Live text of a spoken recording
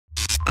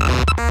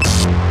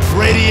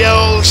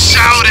Radio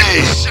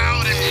Shouty.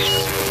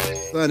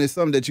 Sonny,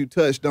 something that you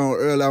touched on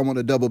earlier, I want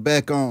to double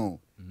back on.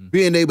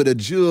 Being able to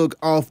jug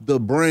off the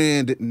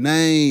brand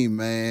name,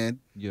 man.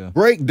 Yeah.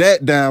 Break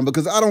that down,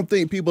 because I don't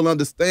think people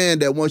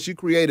understand that once you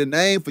create a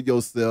name for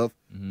yourself,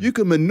 you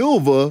can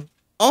maneuver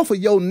off of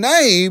your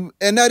name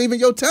and not even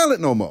your talent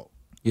no more.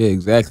 Yeah,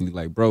 exactly.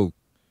 Like, bro,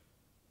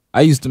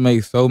 I used to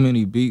make so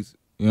many beats,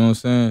 you know what I'm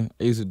saying?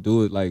 I used to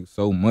do it, like,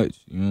 so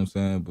much, you know what I'm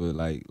saying? But,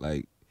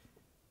 like,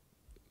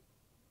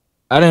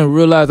 I didn't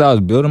realize I was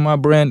building my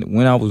brand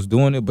when I was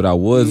doing it, but I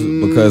was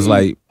because,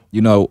 like,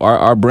 you know,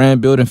 our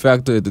brand building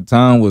factor at the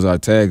time was our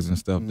tags and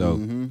stuff, though.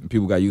 And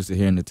people got used to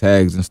hearing the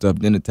tags and stuff.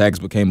 Then the tags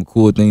became a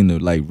cool thing to,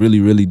 like,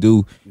 really, really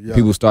do. Yeah.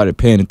 People started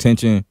paying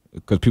attention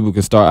because people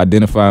could start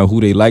identifying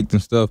who they liked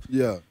and stuff.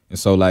 Yeah. And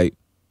so, like,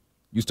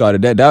 you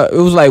started that. It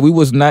was like we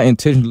was not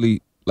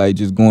intentionally, like,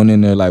 just going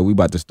in there like we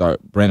about to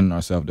start branding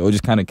ourselves, though. It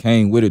just kind of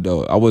came with it,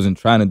 though. I wasn't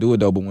trying to do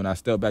it, though, but when I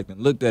stepped back and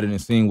looked at it and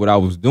seen what I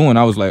was doing,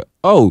 I was like,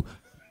 oh.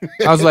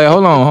 I was like,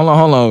 hold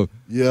on.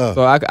 Yeah.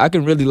 So I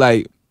can really,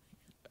 like,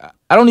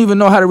 I don't even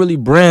know how to really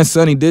brand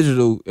Sonny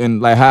Digital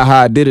and, like, how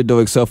I did it, though,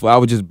 except for I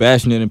was just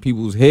bashing it in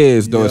people's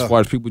heads, though, as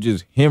far as people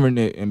just hearing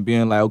it and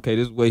being like, okay,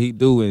 this is what he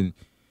do, and,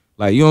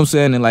 like, you know what I'm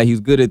saying, and, like,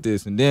 he's good at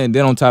this. And then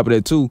on top of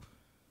that, too,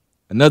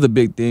 another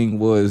big thing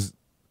was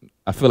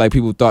I feel like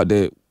people thought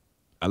that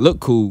I look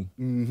cool,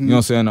 you know what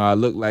I'm saying, or I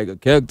look like a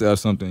character or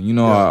something, you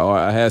know, or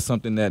I had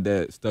something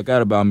that stuck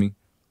out about me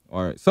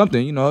or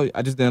something, you know.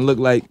 I just didn't look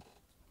like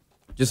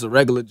just a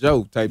regular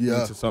Joe type thing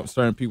to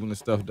certain people and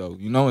stuff, though,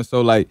 you know. And so,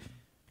 like,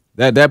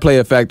 that play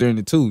a factor in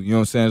it too, you know what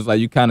I'm saying. It's like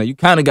you kind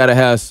of gotta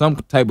have some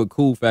type of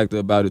cool factor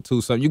about it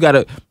too. So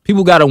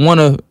people gotta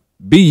wanna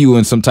be you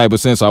in some type of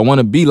sense. Or I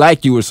wanna be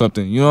like you or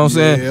something, you know what I'm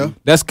saying. Yeah.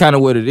 That's kind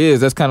of what it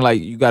is. That's kind of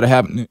like you gotta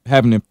have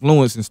an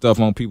influence and stuff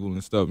on people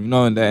and stuff, you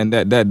know. And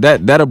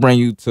that'll bring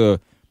you to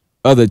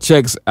other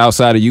checks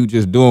outside of you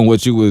just doing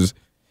what you was,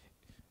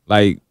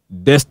 like,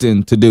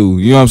 destined to do,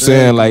 you know what I'm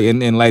saying. Like,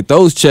 and like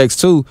those checks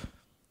too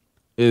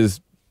is,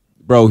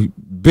 bro,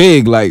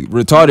 big, like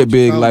retarded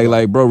big,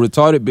 like bro,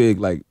 retarded big,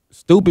 like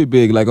stupid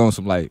big, like on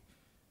some, like,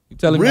 you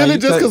telling me really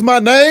just because my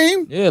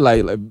name? Yeah,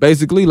 like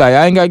basically, like,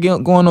 I ain't got to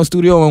go in no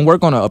studio and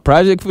work on a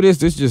project for this.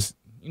 This just,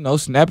 you know,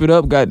 snap it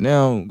up,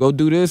 goddamn, go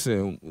do this,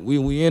 and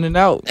we in and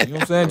out. You know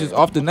what I'm saying? Just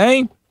off the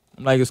name.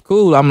 I'm like, it's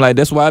cool. I'm like,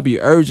 that's why I be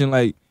urging,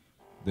 like,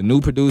 the new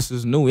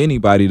producers,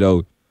 anybody,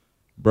 though,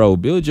 bro,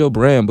 build your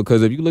brand,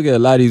 because if you look at a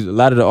lot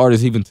of the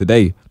artists even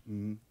today,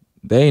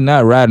 they ain't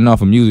not riding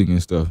off of music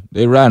and stuff.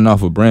 They riding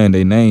off of brand.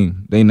 They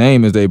name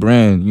is their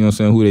brand. You know what I'm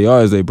saying? Who they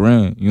are is their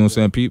brand. You know what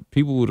I'm saying?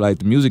 People with, like,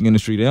 the music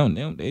industry,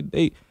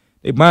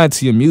 they buy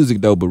into your music,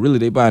 though, but really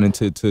they buying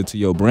into to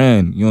your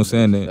brand. You know what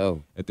I'm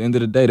saying? At the end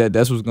of the day,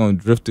 that's what's gonna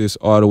drift this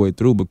all the way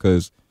through,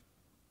 because,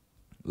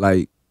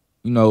 like,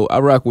 you know, I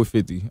rock with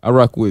 50, I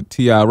rock with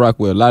T.I., I rock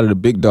with a lot of the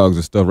big dogs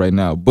and stuff right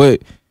now.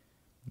 But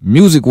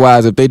music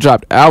wise, if they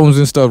dropped albums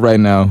and stuff right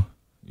now,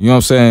 you know what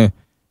I'm saying,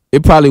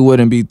 it probably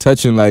wouldn't be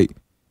touching like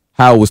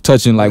how it was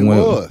touching, like, when,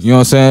 you know what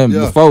I'm saying,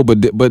 before,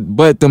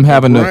 but them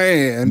having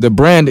the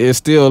brand is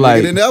still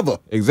like than ever.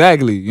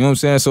 Exactly, you know what I'm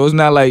saying. So it's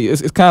not like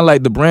it's kind of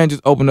like the brand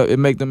just open up,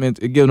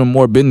 it give them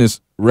more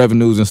business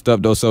revenues and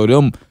stuff, though. So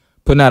them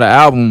putting out an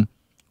album,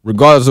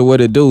 regardless of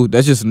what it do,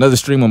 that's just another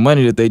stream of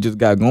money that they just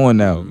got going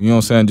now. You know what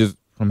I'm saying? Just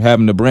from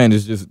having the brand,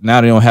 it's just now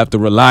they don't have to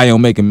rely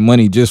on making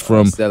money just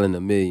from selling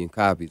 1 million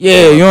copies.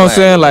 Yeah, you know what I'm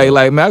saying?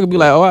 Like, man, I could be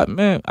like, oh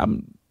man,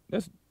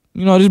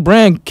 you know, this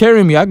brand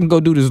carrying me. I can go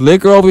do this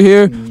liquor over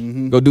here,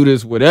 go do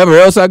this whatever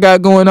else I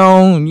got going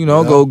on, you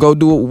know, go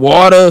do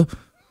water,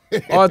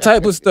 all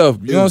type of stuff.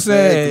 You know what I'm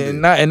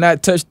saying? And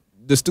not touch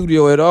the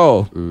studio at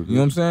all. You know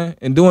what I'm saying?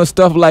 And doing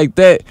stuff like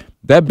that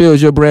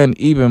builds your brand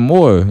even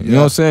more. You know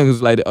what I'm saying?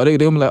 Cause like they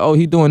be like, oh,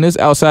 he doing this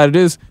outside of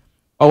this.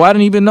 Oh, I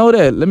didn't even know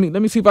that. Let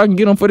me see if I can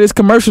get him for this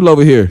commercial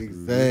over here.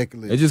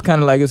 Exactly. It's just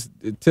kind of like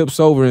it tips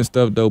over and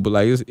stuff, though. But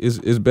like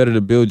it's better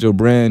to build your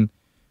brand.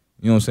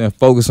 You know what I'm saying?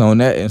 Focus on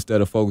that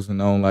instead of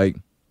focusing on, like,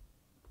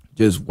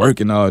 just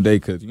working all day.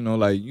 Because, you know,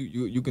 like,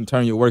 you can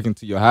turn your work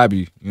into your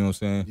hobby. You know what I'm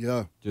saying?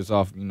 Yeah. Just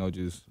off, you know,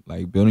 just,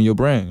 like, building your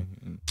brand.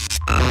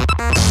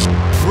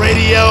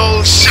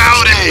 Radio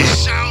Shouty.